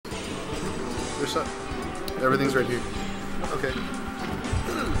Everything's right here. Okay.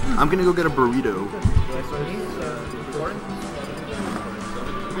 I'm gonna go get a burrito.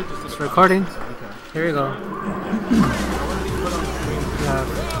 It's recording. Here you go.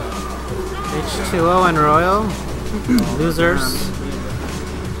 H2O and Royal. Losers.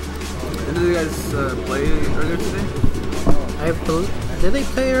 Did you guys play earlier today? Did they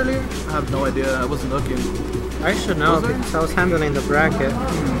play earlier? I have no idea. I wasn't looking. I should know because I was handling the bracket.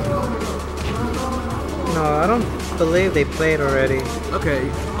 No, I don't believe they played already.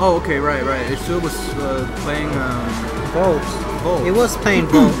 Okay. Oh, okay. Right. H2O was playing Bolt. Bolt. It was playing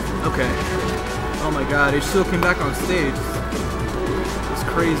Bolt. Okay. Oh my God! H2O came back on stage. It's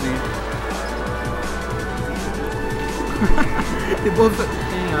crazy. They both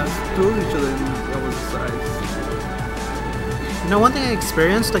threw each other and that was size. You know, one thing I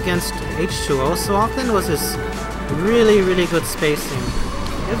experienced against H2O so often was his really, really good spacing.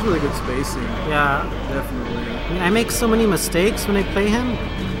 He has really good spacing. Yeah. Definitely. I mean, I make so many mistakes when I play him,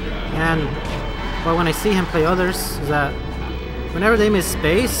 but when I see him play others, is that whenever they miss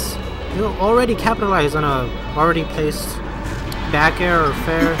space, he'll already capitalize on a already placed back air or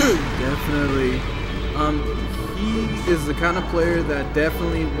fair. Definitely. He is the kind of player that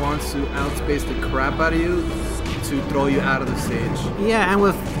definitely wants to outspace the crap out of you to throw you out of the stage. Yeah, and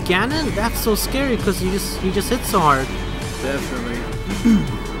with Ganon, that's so scary because you just hit so hard. Definitely.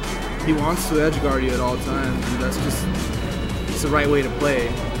 He wants to edge guard you at all times, and that's just it's the right way to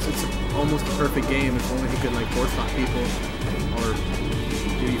play. It's almost a perfect game if only he could like force stop people or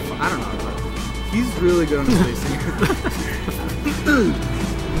I don't know. But he's really good on the spacing.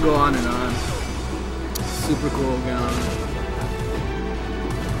 Go on and on. Super cool Ganon.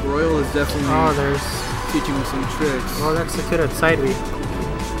 Royal is definitely teaching him some tricks. Well executed side B.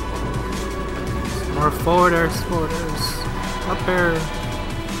 More forwarders. Up air.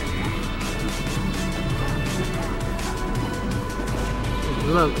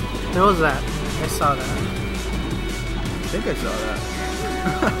 Look, there was that. I saw that. I think I saw that.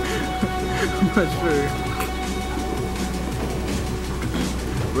 I'm not sure.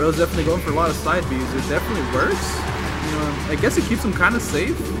 Royal's definitely going for a lot of side Bs. It definitely works. You know, I guess it keeps him kind of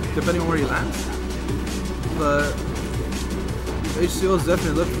safe, depending on where he lands. But H2O is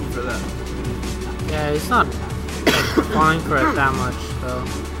definitely looking for that. Yeah, he's not falling for it that much, though.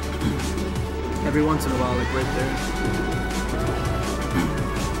 Every once in a while, like right there.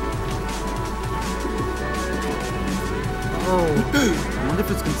 Oh. I wonder if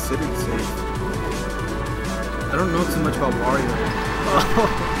it's considered safe. I don't know too much about Wario.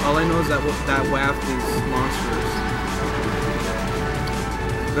 All I know is that waft is monstrous.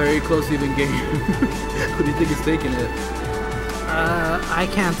 Very close even game. Who do you think is taking it? I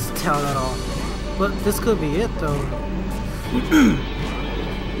can't tell at all. But this could be it though.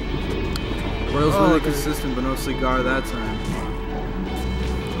 Royal's really consistent, but no cigar that time.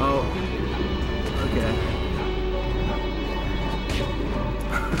 Oh. Okay.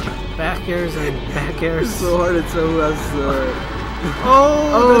 Back airs and back airs. It's so hard to tell who has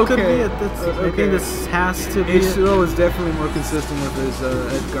that could be it. I think this has to be H2O is definitely more consistent with his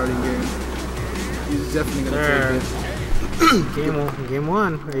edge guarding game. He's definitely going to take it. Game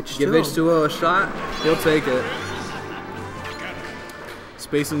one, H2O. Give H2O a shot, he'll take it.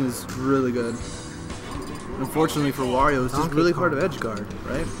 Spacing is really good. Unfortunately for Wario, it's just really hard to edge guard,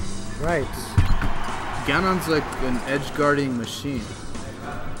 right? Right. Ganon's like an edge guarding machine.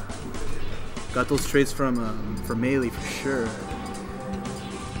 Got those traits from Melee for sure.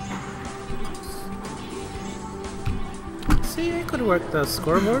 See, I could work the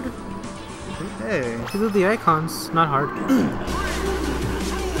scoreboard. Hey. You do the icons, not hard. I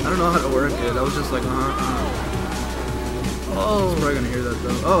don't know how to work it. I was just like, Oh. He's probably gonna hear that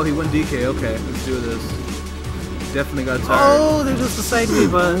though. Oh, he went DK. Okay, let's do this. Definitely got tired. Oh, there's just a side B,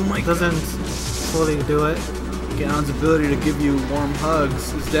 but doesn't fully do it. Ganon's ability to give you warm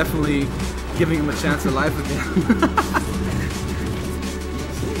hugs is definitely giving him a chance at life again.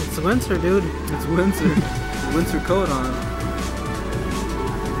 It's winter, dude. It's winter. Winter coat on.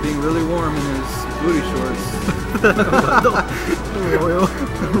 Being really warm in his booty shorts. Royal.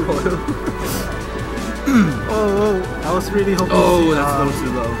 Oh, I was really hoping. Oh, that's a little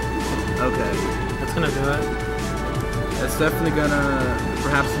too low. Okay. That's gonna do it. That's definitely gonna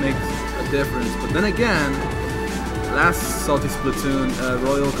perhaps make a difference. But then again, last Salty Spitoon,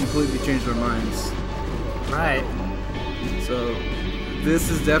 Royal completely changed their minds. Right. So this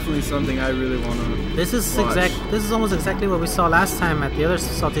is definitely something I really want to This is almost exactly what we saw last time at the other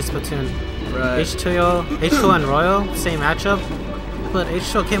Salty Spitoon. Right. H2O and Royal, same matchup. But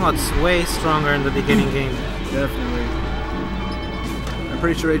H2O came out way stronger in the beginning game. Definitely. I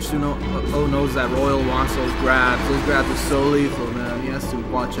pretty sure H2O knows that Royal wants those grabs. Those grabs are so lethal, man. He has to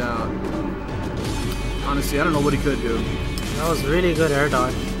watch out. Honestly, I don't know what he could do. That was really good air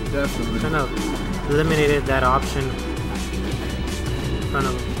dodge. Definitely. Kind of eliminated that option in front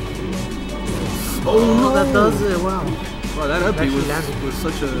of him. Oh, no! That does it. Wow. Wow, that up Actually was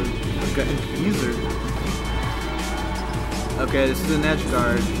such a user. Okay, this is an edge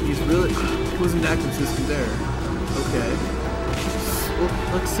guard. He wasn't that consistent there. Okay.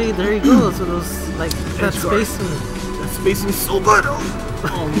 Well, look, see, there he goes with those, like, that Edge guard. spacing. That spacing is so good!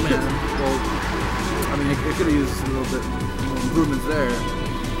 Oh man. Well, I mean, it could have used a little bit more improvements there.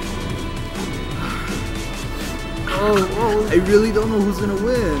 Oh. I really don't know who's gonna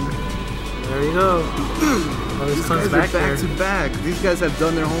win. There you go. Oh, These comes guys back are back there. to back. These guys have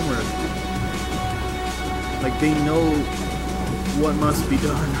done their homework. Like, they know what must be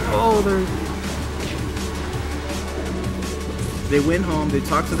done. Oh, They went home, they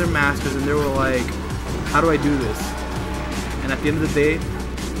talked to their masters, and they were like, how do I do this? And at the end of the day,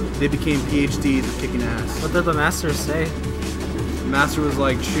 they became PhDs at kicking ass. what did the masters say? The master was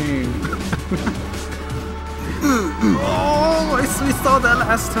like, ching. Oh, we saw that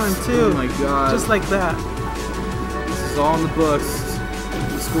last time too. Oh my god. Just like that. This is all in the books.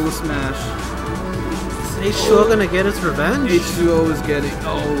 The School of Smash. Is H2O gonna get his revenge? H2O is getting...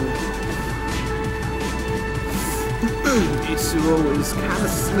 H2O is kind of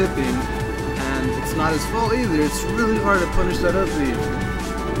slipping, and it's not his fault either. It's really hard to punish that up B.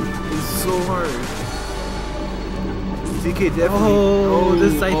 It's so hard. DK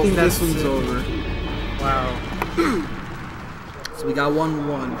definitely... I think this that's one's it. over. Wow. So we got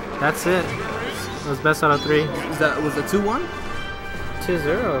 1-1. That's it. That was best out of 3. Was it 2-1?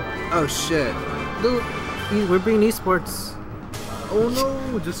 2-0. Oh shit. Dude, we're being esports. Oh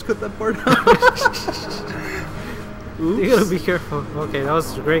no, just cut that part out. You gotta be careful. Okay, that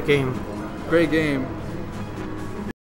was a great game. Great game.